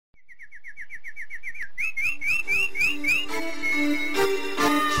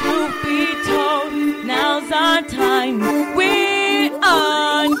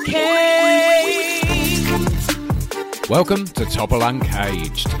Welcome to Topple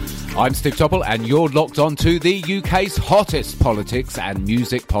Uncaged. I'm Steve Topple and you're locked on to the UK's hottest politics and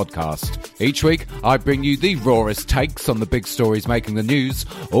music podcast. Each week I bring you the rawest takes on the big stories making the news,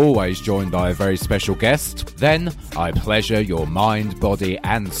 always joined by a very special guest. Then I pleasure your mind, body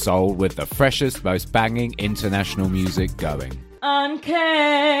and soul with the freshest, most banging international music going.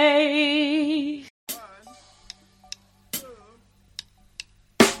 Uncaged.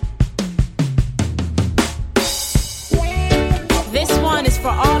 This one is for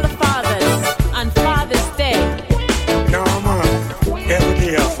all the fathers on Father's Day. No, man. Every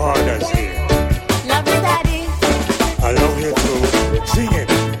day our Father's Day. Love you, Daddy. I love you too. Sing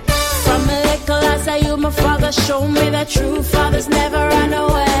it. From a little as I you, my father showed me that true fathers never run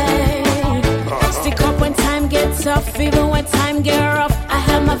away. Stick up when time gets tough, even when time get rough. I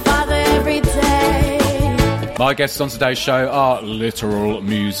have my father every day. My guests on today's show are literal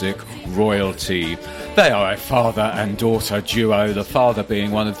music royalty. They are a father and daughter duo, the father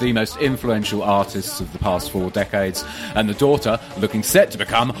being one of the most influential artists of the past 4 decades, and the daughter looking set to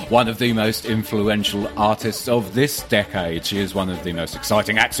become one of the most influential artists of this decade. She is one of the most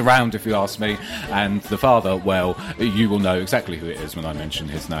exciting acts around, if you ask me, and the father, well, you will know exactly who it is when I mention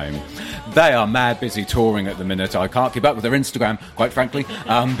his name. They are mad busy touring at the minute. I can't keep up with their Instagram, quite frankly,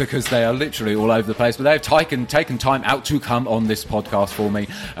 because they are literally all over the place, but they've taken time out to come on this podcast for me,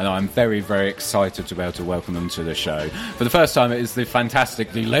 and I'm very, very excited to be able to welcome them to the show. For the first time, it is the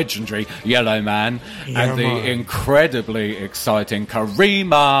fantastic, the legendary Yellowman, and the incredibly exciting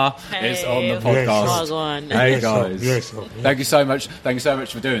Karima is on the podcast. Hey guys, thank you so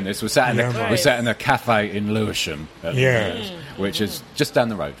much for doing this. We're sat in a cafe in Lewisham, which is just down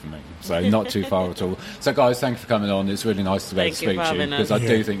the road from me, so not too far at all. So guys, thank you for coming on. It's really nice to be able to speak to you, because I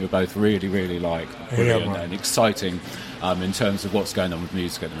do think you're both really, really brilliant and exciting in terms of what's going on with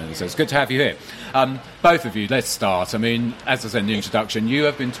music at the minute. So it's good to have you here. Both of you, let's start. I mean, as I said in the introduction, you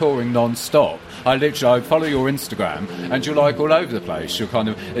have been touring non-stop. I follow your Instagram and you're like all over the place. You're kind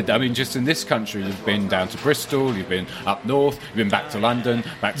of, I mean, just in this country, you've been down to Bristol, you've been up north, you've been back to London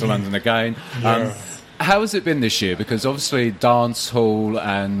again. How has it been this year? Because obviously dance hall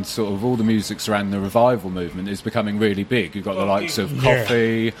and sort of all the music surrounding the revival movement is becoming really big. You've got the likes of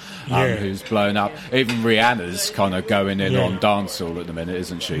Coffee, who's blown up. Even Rihanna's kind of going in on dance hall at the minute,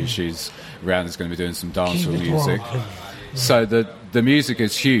 isn't she? Rihanna's going to be doing some dance hall music. So the music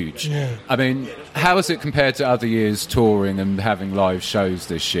is huge. I mean, how is it compared to other years touring and having live shows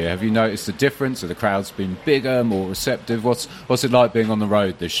this year? Have you noticed a difference? Have the crowds been bigger, more receptive? What's it like being on the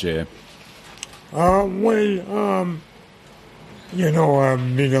road this year? I've been on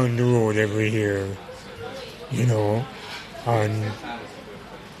the road every year, and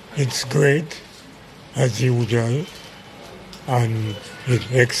it's great, as usual, and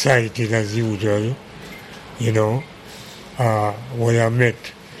it's excited as usual, when I met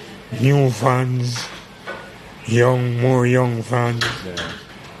new fans, more young fans,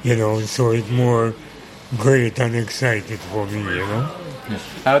 so it's more great and excited for me,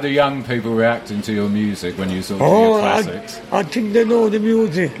 How do young people reacting to your music when you sort of do your classics? I think they know the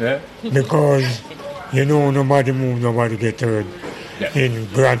music. Because, nobody move, nobody get heard. In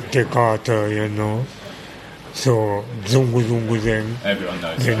Grande Carter, So, Zungu Zungu Zeng. Everyone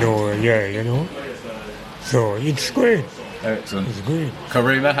knows that. So, it's great. Excellent. It's great.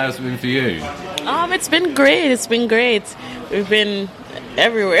 Karima, how's it been for you? It's been great. We've been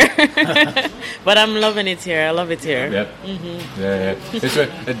everywhere. But I'm loving it here. I love it here. Yep. It's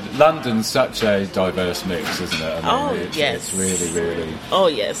London's such a diverse mix, isn't it? Yes. It's really... Oh,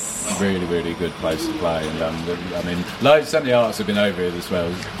 yes. Really, really good place to play in London. I mean, some of the artists have been over here as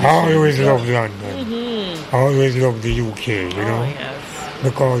well. I always love London. I always love the UK, Yes.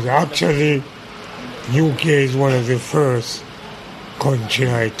 Because actually, UK is one of the first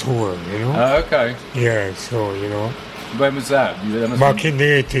country I toured, Oh, okay. Yeah, so, When was that? Back in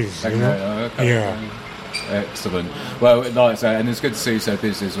the 80s, Okay. Yeah. Excellent. Well, like I say, and it's good to see you so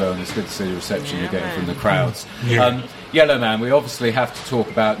busy as well, and it's good to see the reception you're getting from the crowds. Yellowman, we obviously have to talk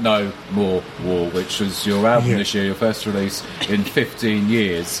about No More War, which was your album this year, your first release in 15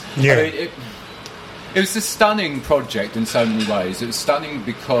 years. Yeah. I mean, it was a stunning project in so many ways. It was stunning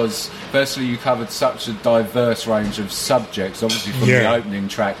because, firstly, you covered such a diverse range of subjects, obviously from the opening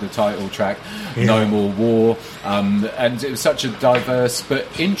track, the title track, No More War, and it was such a diverse but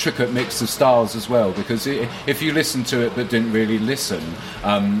intricate mix of styles as well, because if you listened to it but didn't really listen,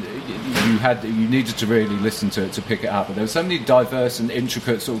 you needed to really listen to it to pick it up. But there were so many diverse and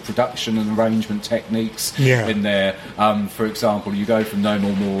intricate sort of production and arrangement techniques in there. For example, you go from No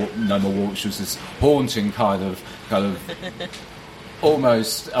More War, which was this haunting kind of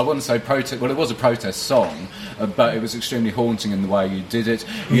almost, I wouldn't say protest, well, it was a protest song, but it was extremely haunting in the way you did it.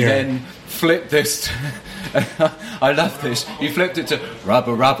 You then flipped this I love this. You flipped it to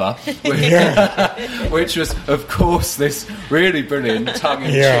Rubber Rubber, which was, of course, this really brilliant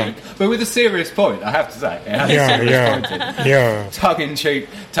tongue-in-cheek, but with a serious point, I have to say. It had a serious point in it. Tongue-in-cheek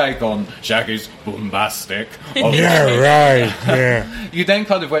take on Shaggy's Bombastic. You then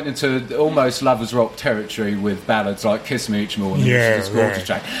kind of went into almost Lovers Rock territory with ballads like Kiss Me Each Morning, which is a gorgeous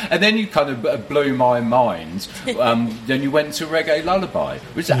track. And then you kind of blew my mind. Then you went to Reggae Lullaby,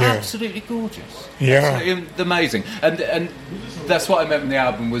 which is absolutely gorgeous. Absolutely amazing. And that's what I meant in the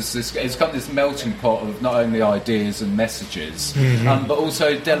album, was this, it's kind of this melting pot of not only ideas and messages, but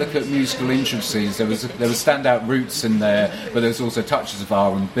also delicate musical intricacies. There was standout roots in there, but there was also touches of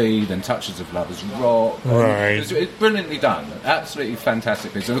R&B, then touches of Lovers Rock. It was brilliantly done. Absolutely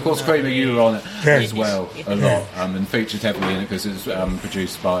fantastic piece. And of course, Creamer, you were on it as well a lot, and featured heavily in it because it was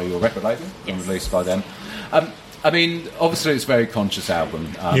produced by your record label and released by them. I mean, obviously it's a very conscious album.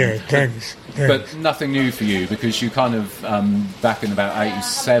 Thanks. But nothing new for you, because you kind of, back in about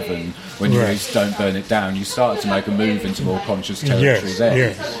 87, when you released Don't Burn It Down, you started to make a move into more conscious territory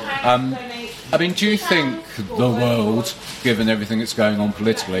there. I mean, do you think the world, given everything that's going on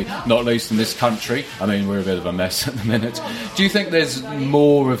politically, not least in this country, I mean, we're a bit of a mess at the minute, do you think there's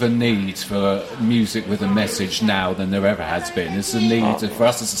more of a need for music with a message now than there ever has been? Is the need for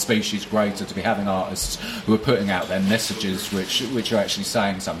us as a species greater to be having artists who are putting out their messages which are actually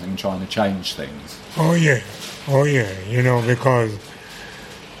saying something and trying to change things? Oh yeah, you know, because,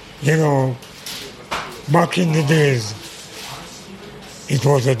 you know, back in the days, it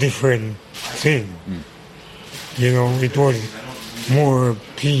was a different thing. You know, it was more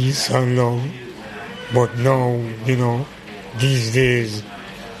peace and love, but now, you know, these days,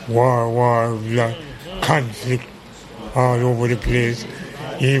 war, like, conflict all over the place.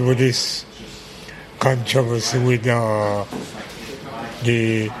 Even this controversy with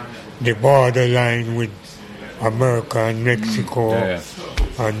the borderline with America and Mexico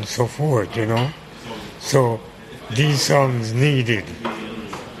and so forth, you know. So these songs needed.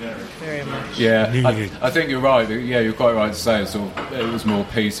 I think you're right. Yeah, you're quite right to say it was more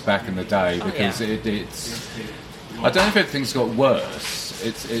peace back in the day, because it's. I don't know if everything's got worse.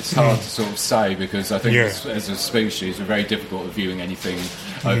 It's hard to sort of say, because I think as a species we're very difficult at viewing anything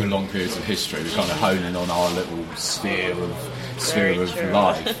over long periods of history. We're kind of honing on our little sphere of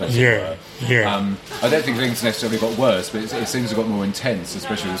life. As it were. I don't think things necessarily got worse, but it seems to have got more intense,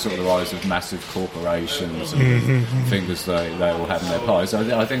 especially with sort of the rise of massive corporations and fingers they all have in their pies. So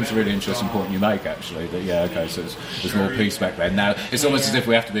I think it's a really interesting point you make, actually, that so there's more peace back then. Now it's almost as if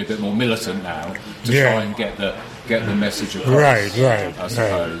we have to be a bit more militant now to try and get the message across. I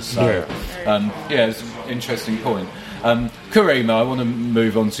suppose. So, it's an interesting point. Karima, I want to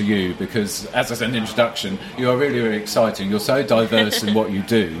move on to you, because, as I said in the introduction, you are really, really exciting. You're so diverse in what you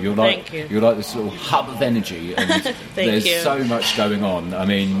do. You're like this little hub of energy, and there's so much going on. I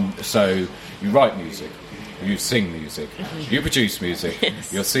mean, so you write music, you sing music, you produce music,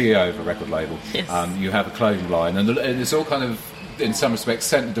 you're CEO of a record label, you have a clothing line, and it's all kind of, in some respects,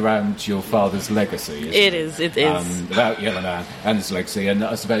 centred around your father's legacy. It is. About Yellowman and his legacy, and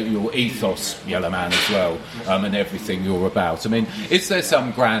it's about your ethos, Yellowman, as well, and everything you're about. I mean, is there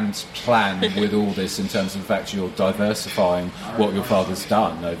some grand plan with all this, in terms of the fact you're diversifying what your father's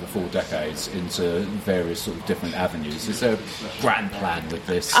done over 4 decades into various sort of different avenues? Is there a grand plan with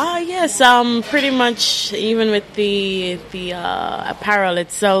this? Yes. Pretty much, even with the apparel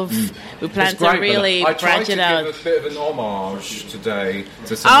itself, we plan to really branch it out. I tried to give a bit of an homage today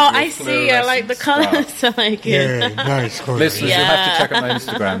to I see. I like the colours. I like it. Nice colours. Listeners, you have to check out my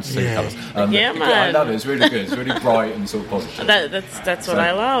Instagram to see the colours. Man. I love it. It's really good. It's really bright and sort of positive. That's what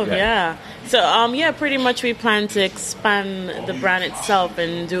I love. So pretty much we plan to expand the brand itself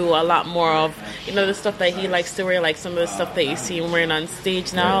and do a lot more of, you know, the stuff that he likes to wear, like some of the stuff that you see him wearing on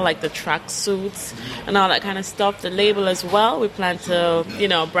stage now, like the track suits and all that kind of stuff. The label as well. We plan to, you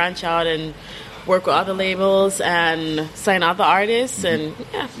know, branch out and work with other labels and sign other artists, and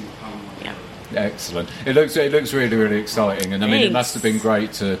Excellent. It looks really, really exciting, and I mean, it must have been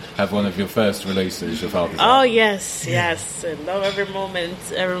great to have one of your first releases, your father's album. Oh yes. I love every moment.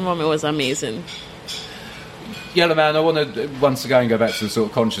 Every moment was amazing. Yellowman, I want to once again go back to the sort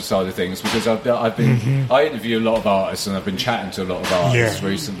of conscious side of things, because I've been I interview a lot of artists, and I've been chatting to a lot of artists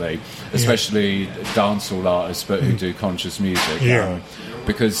recently, especially dancehall artists, but who do conscious music.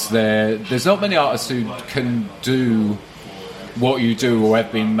 Because there's not many artists who can do what you do, or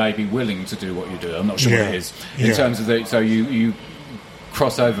have been maybe willing to do what you do. I'm not sure what it is in terms of so you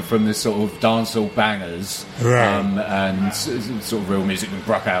cross over from this sort of dancehall bangers and sort of real music we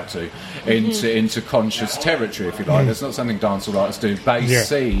broke out to into conscious territory, if you like. That's not something dancehall artists do. Base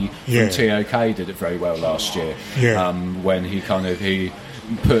C from TOK did it very well last year when he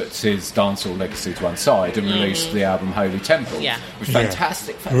put his dancehall legacy to one side and released the album Holy Temple, which is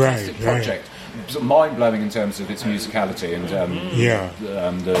fantastic project. Sort of mind-blowing in terms of its musicality and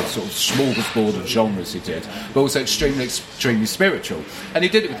the sort of smorgasbord of genres he did, but also extremely spiritual. And he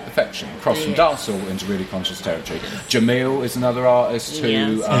did it with perfection, crossed from dancehall into really conscious territory. Jamil is another artist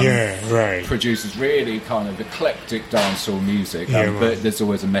who produces really kind of eclectic dancehall music, but there's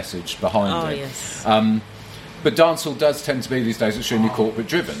always a message behind it. But dancehall does tend to be these days extremely corporate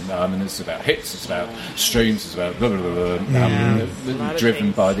driven, and it's about hits, it's about streams, it's about blah, blah, blah,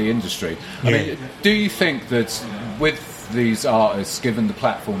 driven by the industry. I mean, do you think that with these artists, given the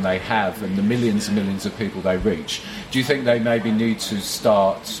platform they have and the millions and millions of people they reach, do you think they maybe need to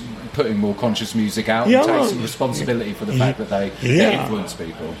start putting more conscious music out and take some responsibility for the fact that they influence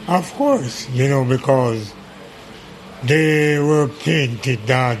people? Of course, because they were painted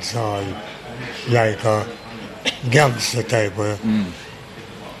dancehall like a gangster type of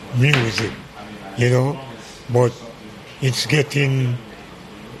music, but it's getting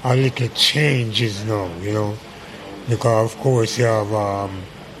a little changes now, because of course you have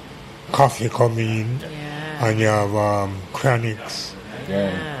Coffee coming and you have Chronics,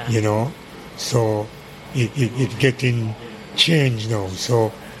 so it's getting changed now.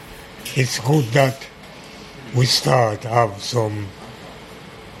 So it's good that we start to have some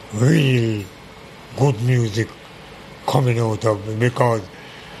real good music coming out of it, because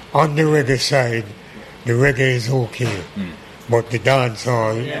on the reggae side, the reggae is okay, but the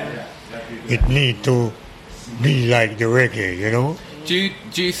dancehall, it need to be like the reggae, Do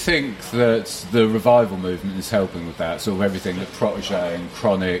you think that the revival movement is helping with that? Sort of everything that Protégé and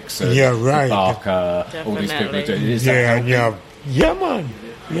Chronics and Barker, all these people are doing. Is that helping? Man.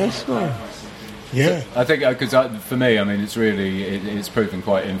 Yes, man. Yeah, I think because for me, I mean, it's really it's proven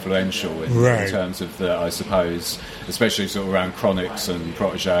quite influential in terms of the, I suppose, especially sort of around Chronics and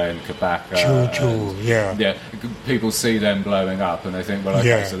Protégé and Kabaka. True, yeah. People see them blowing up and they think, well,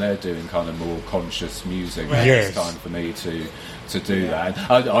 okay, so they're doing kind of more conscious music. It's time for me to do that.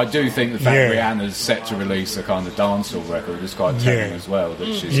 And I do think the fact Rihanna's set to release a kind of dancehall record is quite telling as well. That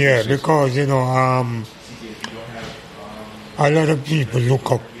she's because a lot of people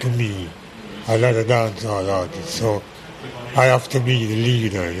look up to me. A lot of dancehall artists, so I have to be the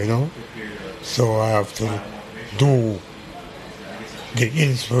leader, so I have to do the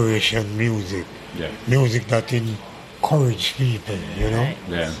inspiration music, music that encourage people,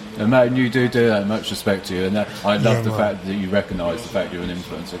 Yeah, and Martin, you do that. Much respect to you, and I love the fact that you recognise the fact you're an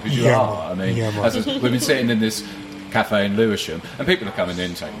influencer, because you are. I mean, we've been sitting in this cafe in Lewisham, and people are coming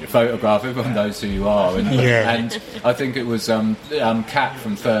in, taking your photograph. Everyone knows who you are, and I think it was Kat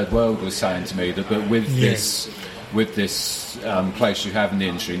from Third World was saying to me that, but with this place you have in the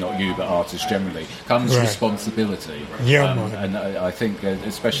industry, not you but artists generally, comes responsibility. And I think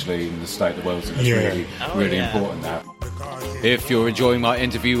especially in the state of the world, it's really important now. If you're enjoying my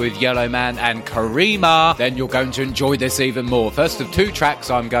interview with Yellowman and Karima, then you're going to enjoy this even more. First of two tracks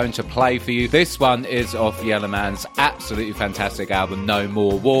I'm going to play for you. This one is off Yellowman's absolutely fantastic album, No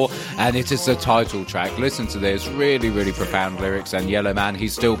More War, and it is the title track. Listen to this, really, really profound lyrics, and Yellowman,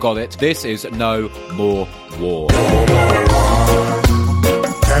 he's still got it. This is No More War. No more war.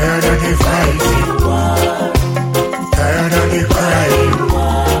 Tired of the fighting, tired of the crying.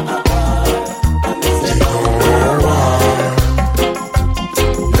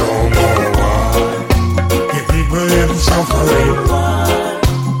 Suffering.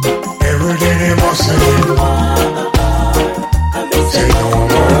 Every day they must say no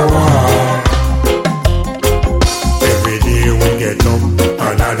more war. Every day we get up,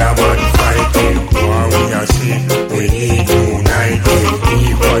 another man fighting. War we are seeing, we need united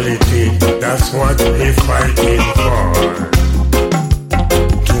equality. That's what we're fighting for.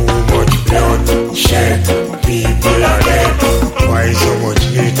 Too much blood shed, people are dead. Why so much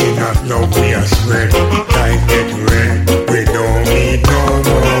hating, not love we are spread. Time get red, we don't need no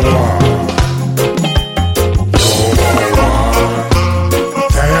more war. No more war.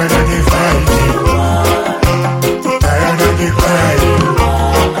 Tired of the fighting, tired of the crying.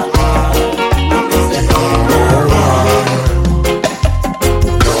 No more war.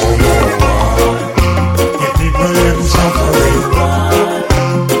 No more war. The people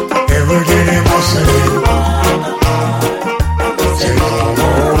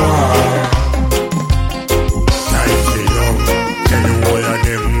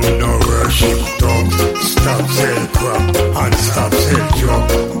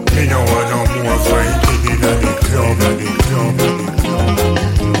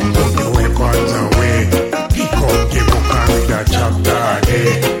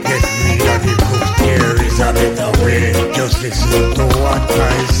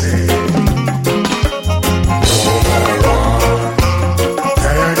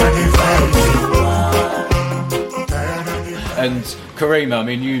Karima, I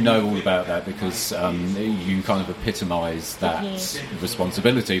mean, you know all about that because you kind of epitomise that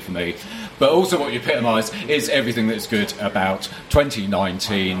responsibility for me. But also what you epitomise is everything that's good about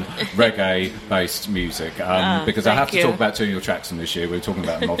 2019 reggae-based music. Because I have to talk about 2 of your tracks from this year. We were talking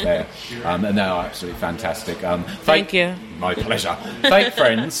about them off air. And they are absolutely fantastic. Thank you. My pleasure. Fake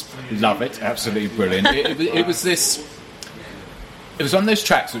Friends, love it. Absolutely brilliant. It was this... It was one of those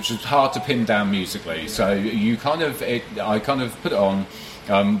tracks which was hard to pin down musically. So I kind of put it on.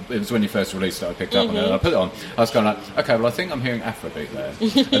 It was when you first released it. I picked up on it. And I put it on. I was kind of like, okay, well, I think I'm hearing Afrobeat there,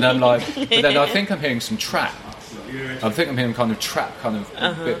 and I'm like, but then I think I'm hearing some trap. I think I'm hearing kind of trap, kind of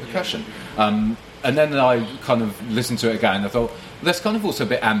bit of percussion. And then I kind of listened to it again. And I thought, there's kind of also a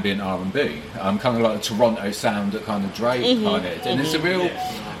bit ambient R&B, kind of like a Toronto sound that kind of Drake on it, and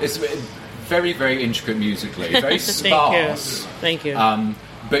it's very, very intricate musically, very sparse. Thank you.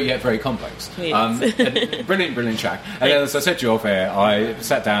 But yet very complex. Yes. Brilliant track. And then, as I said to you off air, I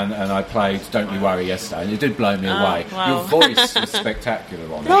sat down and I played Don't You Worry yesterday, and it did blow me away. Wow. Your voice was spectacular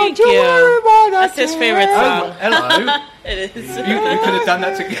on it. Thank you. That's his favourite song. Hello. It is. You could have done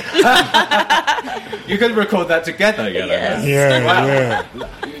that together. You could have recorded that together, Yellow Man. Yeah.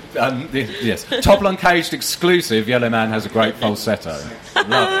 Yes. Top Uncaged exclusive, Yellow Man has a great falsetto.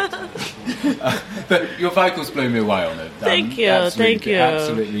 Love it. But your vocals blew me away on it. Thank you.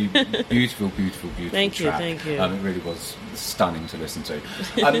 Absolutely beautiful Thank you. track. Thank you. It really was stunning to listen to.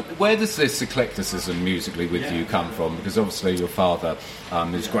 Where does this eclecticism musically with you come from? Because obviously your father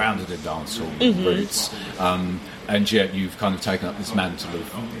is grounded in dancehall roots. And yet you've kind of taken up this mantle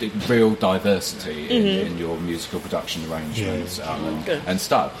of real diversity in your musical production arrangements and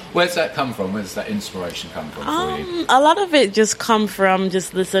style. Where's that come from? Where's that inspiration come from for you? A lot of it just come from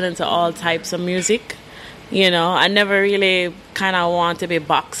just listening to all types of music. You know, I never really kind of want to be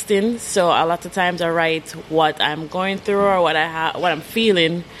boxed in, so a lot of times I write what I'm going through or what I'm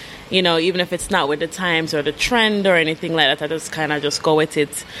feeling. You know, even if it's not with the times or the trend or anything like that, I just kind of just go with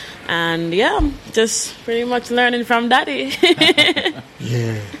it. And just pretty much learning from Daddy.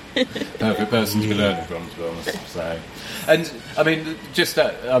 Yeah. Perfect person to be learning from, to be honest. So, and I mean, just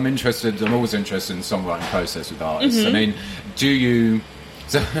that I'm always interested in the songwriting process with artists. I mean, do you?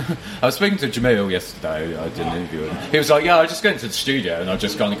 So, I was speaking to Jamil yesterday. I did an interview with him. He was like, "Yeah, I just go into the studio and I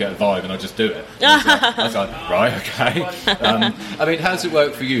just kind of get a vibe and I just do it." I was like, "Right, okay." I mean, how does it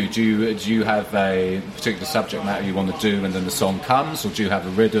work for you? Do you have a particular subject matter you want to do and then the song comes, or do you have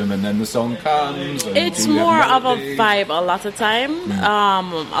a rhythm and then the song comes? It's more of a vibe a lot of time.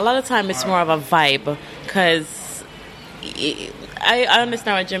 A lot of time it's more of a vibe because I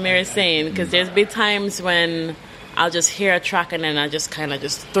understand what Jameer is saying, because there's been times when I'll just hear a track and then I just kind of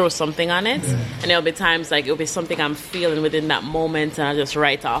just throw something on it. And there'll be times like it'll be something I'm feeling within that moment and I just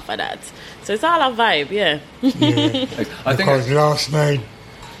write off of that. So it's all a vibe, yeah. Because last night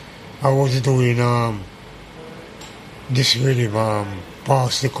I was doing this rhythm,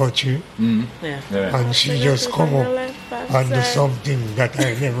 Pass the Country. And she just come up and do something that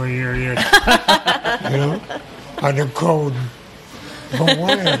I never hear yet. You know? And the crowd go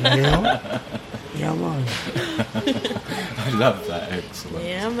wild, you know? Yeah, man. I love that. Excellent.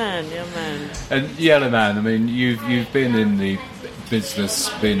 Yeah, man. And Yellow Man, I mean, you've been in the business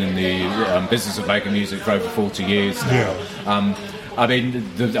of making music for over 40 years now. Yeah. I mean,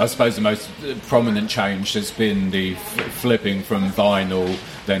 I suppose the most prominent change has been the flipping from vinyl,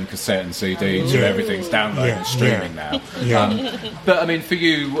 then cassette and CD to everything's downloaded and streaming now. Yeah. But I mean, for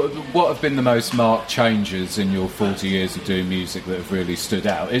you, what have been the most marked changes in your 40 years of doing music that have really stood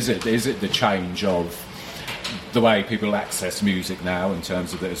out? Is it the change of the way people access music now in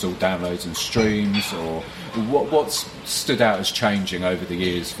terms of that it's all downloads and streams, or what's stood out as changing over the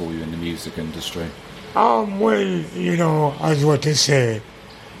years for you in the music industry? Well, you know, as what they say,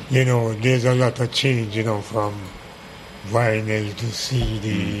 you know, there's a lot of change, you know, from vinyl to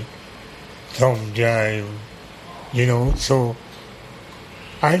CD, thumb drive, you know, so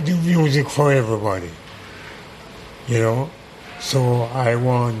I do music for everybody, you know, so I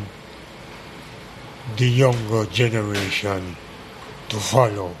want the younger generation to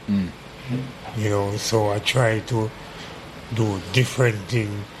follow, you know, so I try to do different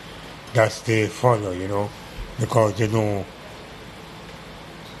things that they follow, you know, because, you know,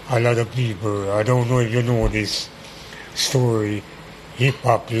 a lot of people, I don't know if you know this story,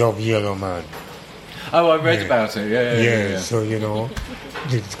 hip-hop love Yellow Man. Oh, I read about it. Yeah. So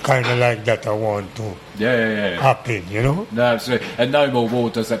it's kind of like that. I want to happen. No, absolutely. And No More War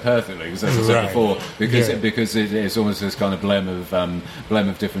does that perfectly, because as I said before, because it's almost this kind of blend of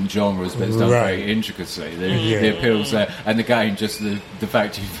different genres, but it's done very intricately. The appeals there, and again, just the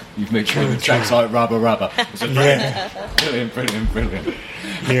fact you've mixed in with tracks like Rubber. It's brilliant.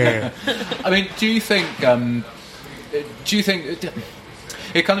 Yeah. I mean, do you think?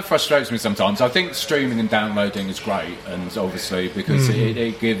 It kind of frustrates me sometimes. I think streaming and downloading is great, and obviously because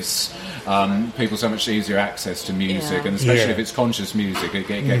it gives people so much easier access to music, and especially if it's conscious music, it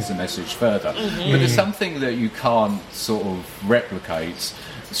gets the message further. But there's something that you can't sort of replicate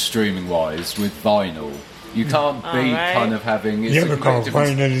streaming-wise with vinyl. You can't be kind of having... because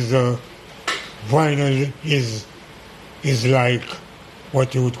vinyl is like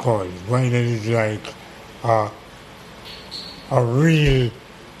what you would call it. Vinyl is like a real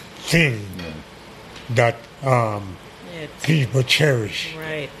thing that people cherish.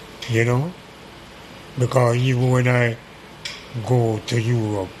 Right. Because even when I go to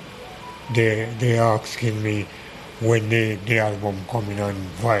Europe, they asking me when the album coming on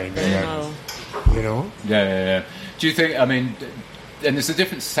vinyl. Yeah. Do you think? I mean, and it's a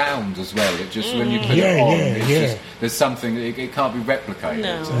different sound as well. It just when you put it on, just, there's something it can't be replicated.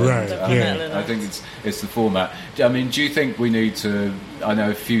 No, right? I think it's the format. I mean, do you think we need to? I know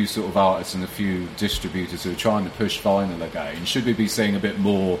a few sort of artists and a few distributors who are trying to push vinyl again. Should we be seeing a bit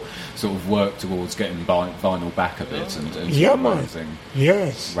more sort of work towards getting vinyl back a bit and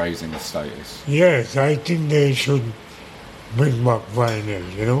raising the status? Yes, I think they should bring back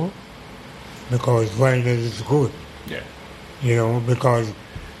vinyl. Because vinyl is good. Yeah. Because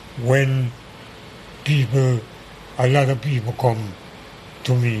when a lot of people come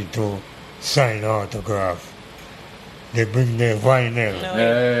to me to sign autograph, they bring their vinyl.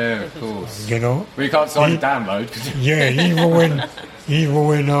 Yeah, of course. Well, you can't sign download.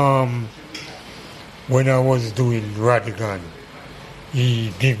 even when I was doing Radigan,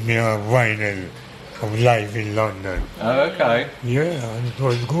 he gave me a vinyl of Live in London. Oh, okay. Yeah, and it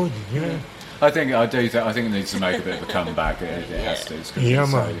was good. Yeah. I think it needs to make a bit of a comeback. It has to.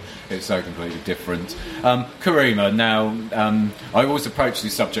 It's so completely different. Karima, now I always approach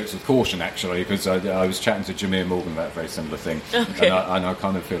these subjects with caution, actually, because I was chatting to Jameer Morgan about a very similar thing, and I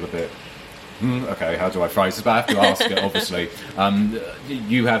kind of feel a bit. Okay, how do I phrase it? But I have to ask it, obviously.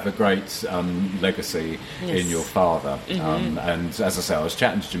 You have a great legacy in your father. And as I say, I was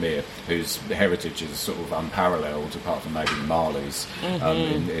chatting to Jameer, whose heritage is sort of unparalleled, apart from maybe Marley's,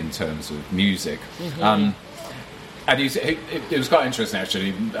 in terms of music. And it was quite interesting,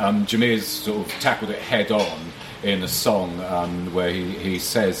 actually. Jameer's sort of tackled it head on in a song where he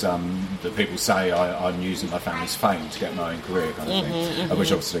says that people say I'm using my family's fame to get my own career, kind of thing,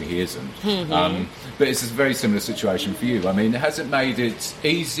 which obviously he isn't. But it's a very similar situation for you. I mean, has it made it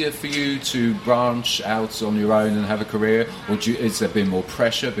easier for you to branch out on your own and have a career, or has there been more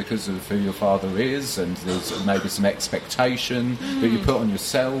pressure because of who your father is, and there's maybe some expectation that you put on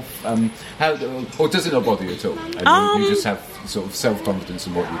yourself? Or does it not bother you at all? And you just have sort of self-confidence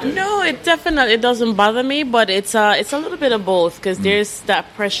in what you do? No, it definitely doesn't bother me, but it's a little bit of both, because there's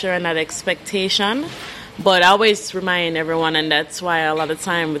that pressure and that expectation. But I always remind everyone, and that's why a lot of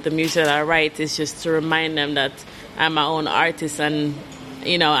time with the music that I write is just to remind them that I'm my own artist, and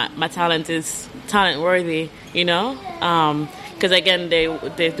my talent is talent worthy. Because again, they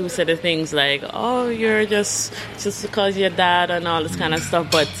do say the things like, "Oh, you're just because you're dad" and all this kind of stuff.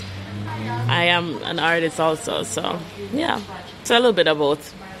 But I am an artist also, so yeah, it's a little bit of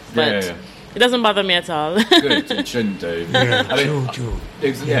both. But it doesn't bother me at all. Good, it shouldn't do. True.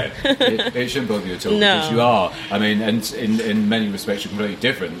 It shouldn't bother you at all, because you are. I mean, and in many respects, you're completely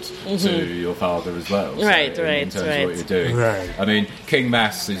different to your father as well. So right. In terms of what you're doing. Right. I mean, King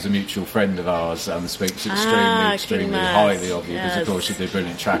Mass is a mutual friend of ours and speaks extremely highly of you, because of course you did a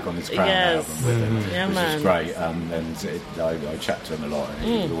brilliant track on his Crown album with him, which is great. I chat to him a lot, and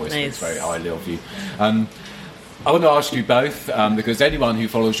he always speaks very highly of you. I want to ask you both, because anyone who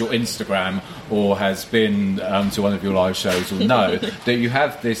follows your Instagram or has been to one of your live shows will know that you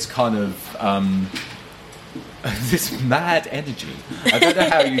have this kind of this mad energy. I don't know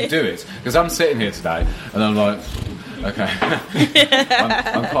how you do it, because I'm sitting here today and I'm like, okay,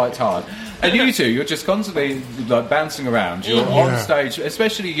 I'm quite tired. And you two, you're just constantly like bouncing around. You're on stage,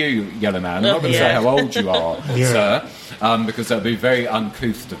 especially you, Yellow Man. I'm not going to say how old you are, sir, because that would be very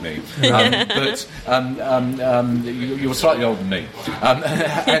uncouth of me. But you're slightly older than me.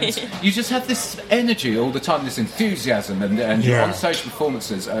 And you just have this energy all the time, this enthusiasm, and your on-stage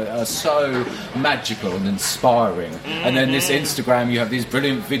performances are so magical and inspiring. And then this Instagram, you have these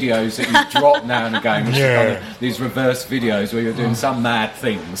brilliant videos that you drop now and again, which are kind of these reverse videos where you're doing some mad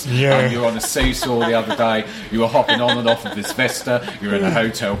things. You're on a seesaw the other day, you were hopping on and off of this Vesta, you're in a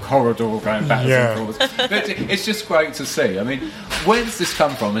hotel corridor going backwards and forwards. But it's just great to see. I mean, where does this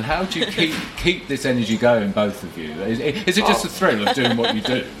come from, and how do you keep this energy going, both of you? Is it just a thrill of doing what you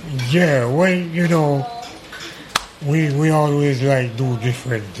do? Yeah, well, you know, we always like do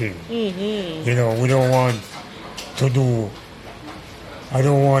different things. You know, we don't want to do. I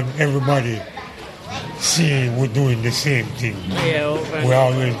don't want everybody see we're doing the same thing. We're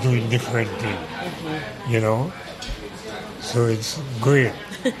always doing different things. You know, so it's great.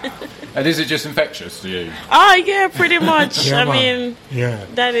 And is it just infectious to you? Oh yeah, pretty much. I mean,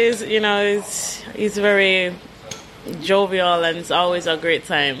 that is, you know, it's very jovial and it's always a great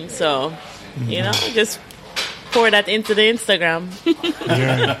time. So, you know, just pour that into the Instagram.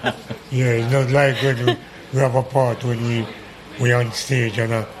 It's not like when we have a part when we on stage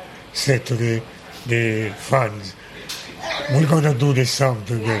and I say to the fans, we're gonna do this song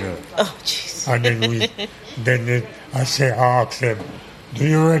together. Oh jeez. And then I ask them, do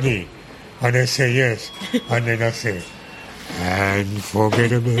you ready? And they say yes. And then I say,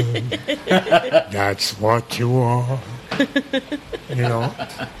 unforgettable. That's what you are. You know?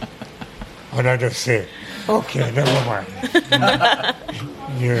 And I just say, okay, never mind.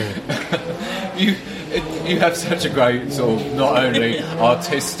 You have such a great sort of not only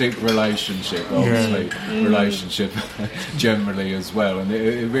artistic relationship, obviously, relationship generally as well, and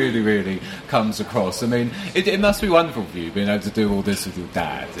it really, really comes across. I mean, it must be wonderful for you being able to do all this with your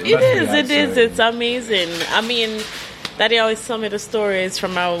dad. It is. It's amazing. I mean, Daddy always told me the stories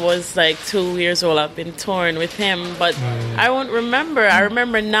from I was like 2 years old. I've been touring with him, but I won't remember. I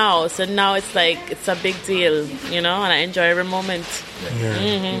remember now, so now it's like it's a big deal, you know, and I enjoy every moment.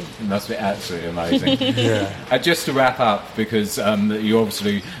 It must be absolutely amazing. And just to wrap up, because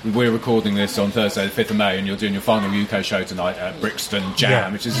we're recording this on Thursday the 5th of May, and you're doing your final UK show tonight at Brixton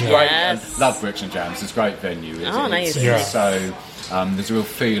Jam, which is great. I love Brixton Jam. It's a great venue. Nice. So there's a real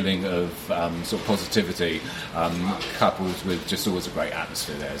feeling of sort of positivity, coupled with just always a great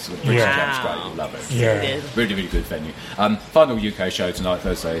atmosphere there. So Brixton Jam's great. You love it. Really, really good venue. Final UK show tonight,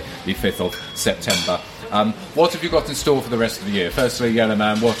 Thursday the 5th of September. What have you got in store for the rest of the year? Firstly, Yellow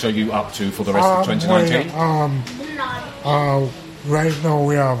Man, what are you up to for the rest of 2019? Right now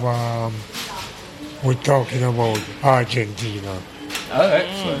we have we're talking about Argentina. Oh,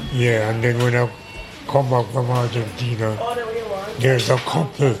 excellent. Yeah, and then when I come back from Argentina, there's a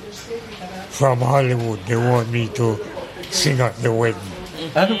couple from Hollywood. They want me to sing at the wedding.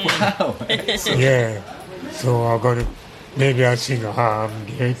 Oh, wow. Yeah, so I'm gonna maybe I sing I'm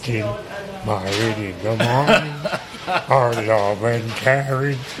getting married in the morning, our love and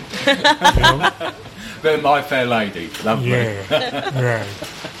carriage. You know? But My Fair Lady, lovely. Right.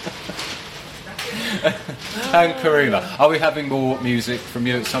 And Karima, are we having more music from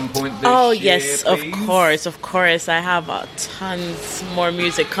you at some point this year? Yes, please? of course. I have tons more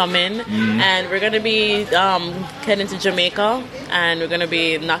music coming, and we're going to be heading to Jamaica, and we're going to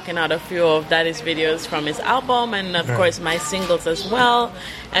be knocking out a few of Daddy's videos from his album, and of course my singles as well,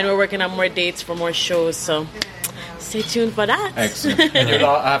 and we're working on more dates for more shows, so stay tuned for that. Excellent.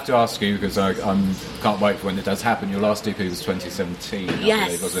 I have to ask you, because I can't wait for when it does happen. Your last EP was 2017, I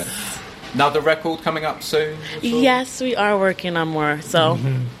believe, wasn't it? Another record coming up soon? Yes, we are working on more, so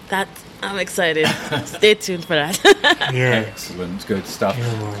I'm excited. Stay tuned for that. Excellent, good stuff.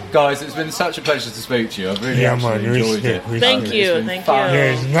 Guys, it's been such a pleasure to speak to you. I've really enjoyed it. Thank you.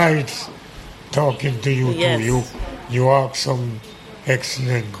 Yeah, it's nice talking to you too. You ask some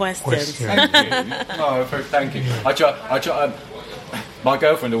excellent questions. Thank you. Oh, thank you. I try. My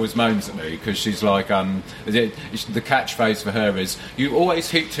girlfriend always moans at me because she's like, the catchphrase for her is, you always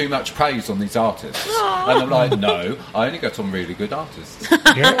heap too much praise on these artists. Aww. And I'm like, no, I only get on really good artists.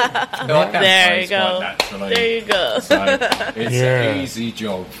 There you go. There you go. So it's an easy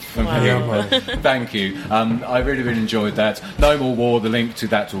job for me. Thank you. I really, really enjoyed that. No More War, the link to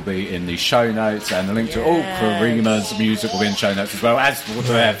that will be in the show notes, and the link to all Karima's music will be in show notes as well, as for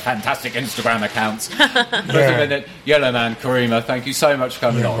their fantastic Instagram accounts. But a minute, Yellow Man, Karima, thank you so much for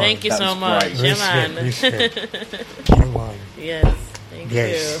coming on. Thank you so much. Yes, thank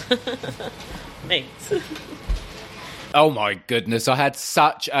you. Thanks. Oh my goodness, I had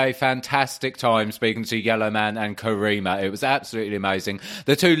such a fantastic time speaking to Yellowman and Karima. It was absolutely amazing.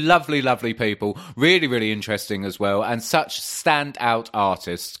 They're two lovely, lovely people, really, really interesting as well, and such standout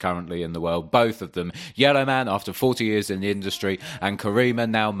artists currently in the world, both of them. Yellowman after 40 years in the industry, and Karima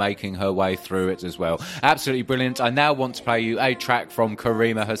now making her way through it as well. Absolutely brilliant. I now want to play you a track from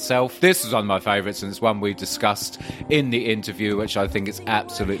Karima herself. This is one of my favourites, and it's one we discussed in the interview, which I think is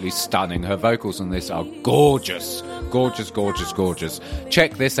absolutely stunning. Her vocals on this are gorgeous. Gorgeous, gorgeous, gorgeous.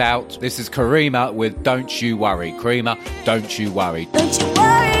 Check this out. This is Karima with Don't You Worry. Karima, Don't You Worry. Don't you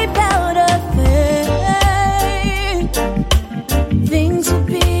worry about a thing. Things will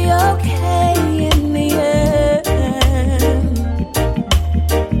be okay in the end.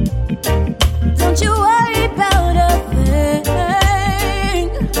 Don't you worry about a thing.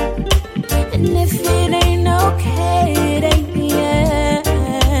 And if it ain't okay, it ain't the end.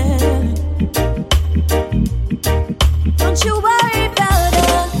 Don't you worry about a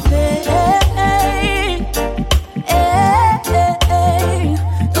thing.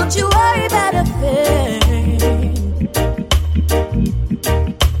 Don't you worry about a thing.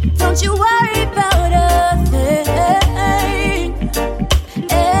 Don't you worry about a thing.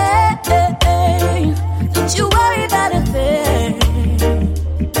 Don't you worry about a thing.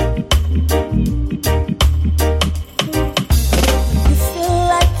 You feel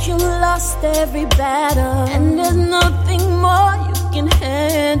like you lost every battle, and there's nothing more you can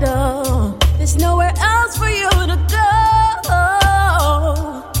handle. There's nowhere else for you to go.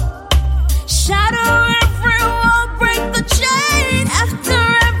 Shadow every wall, break the chain. After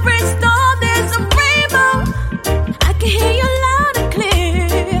every storm, there's a rainbow. I can hear you loud and clear.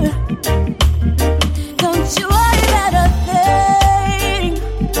 Don't you worry about a thing.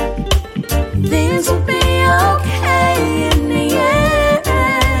 Things will be okay in the end.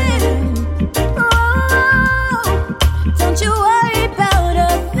 Oh, don't you worry about a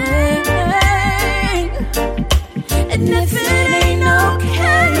thing. And if it ain't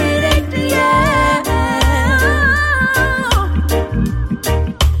okay, it ain't the end.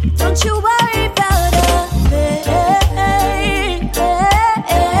 Don't you worry about a thing.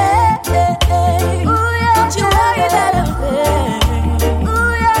 Ooh, yeah. Don't you worry about a thing. Ooh, yeah. Don't you worry about a thing.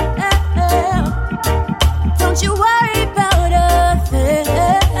 Ooh, yeah. Don't you worry about a thing. Don't you worry,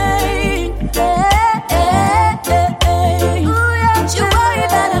 no. Don't you worry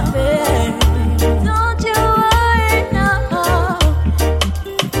about a thing.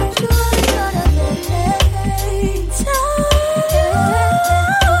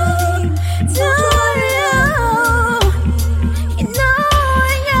 You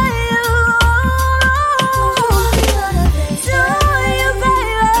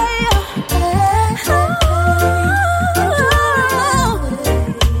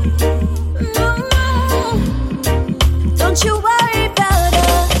know,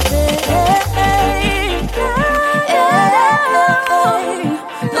 yeah,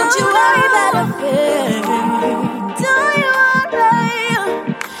 don't you worry about a thing.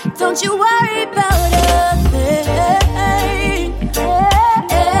 Don't you worry about a thing. Don't you worry about a thing.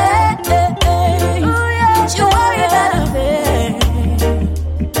 Don't you worry about a thing.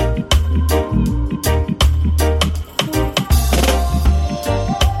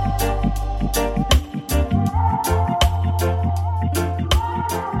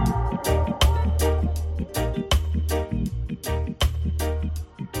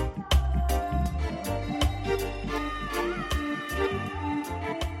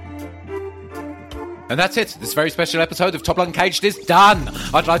 And that's it. This very special episode of Top Uncaged is done.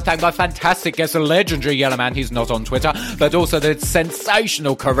 I'd like to thank my fantastic guest, the legendary Yellowman. He's not on Twitter, but also the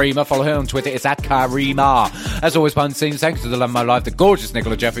sensational Karima. Follow her on Twitter. It's at Karima. As always, behind the scenes, thanks to the love of my life, the gorgeous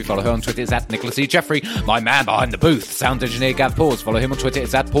Nicola Jeffrey. Follow her on Twitter. It's at Nicola C. Jeffrey. My man behind the booth, sound engineer Gav Pause. Follow him on Twitter.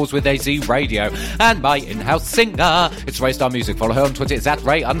 It's at Pause with AZ Radio. And my in-house singer, it's Ray Star Music. Follow her on Twitter. It's at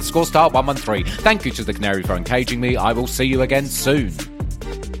Ray_Star113. Thank you to the Canary for uncaging me. I will see you again soon.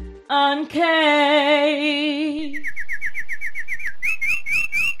 Uncaged.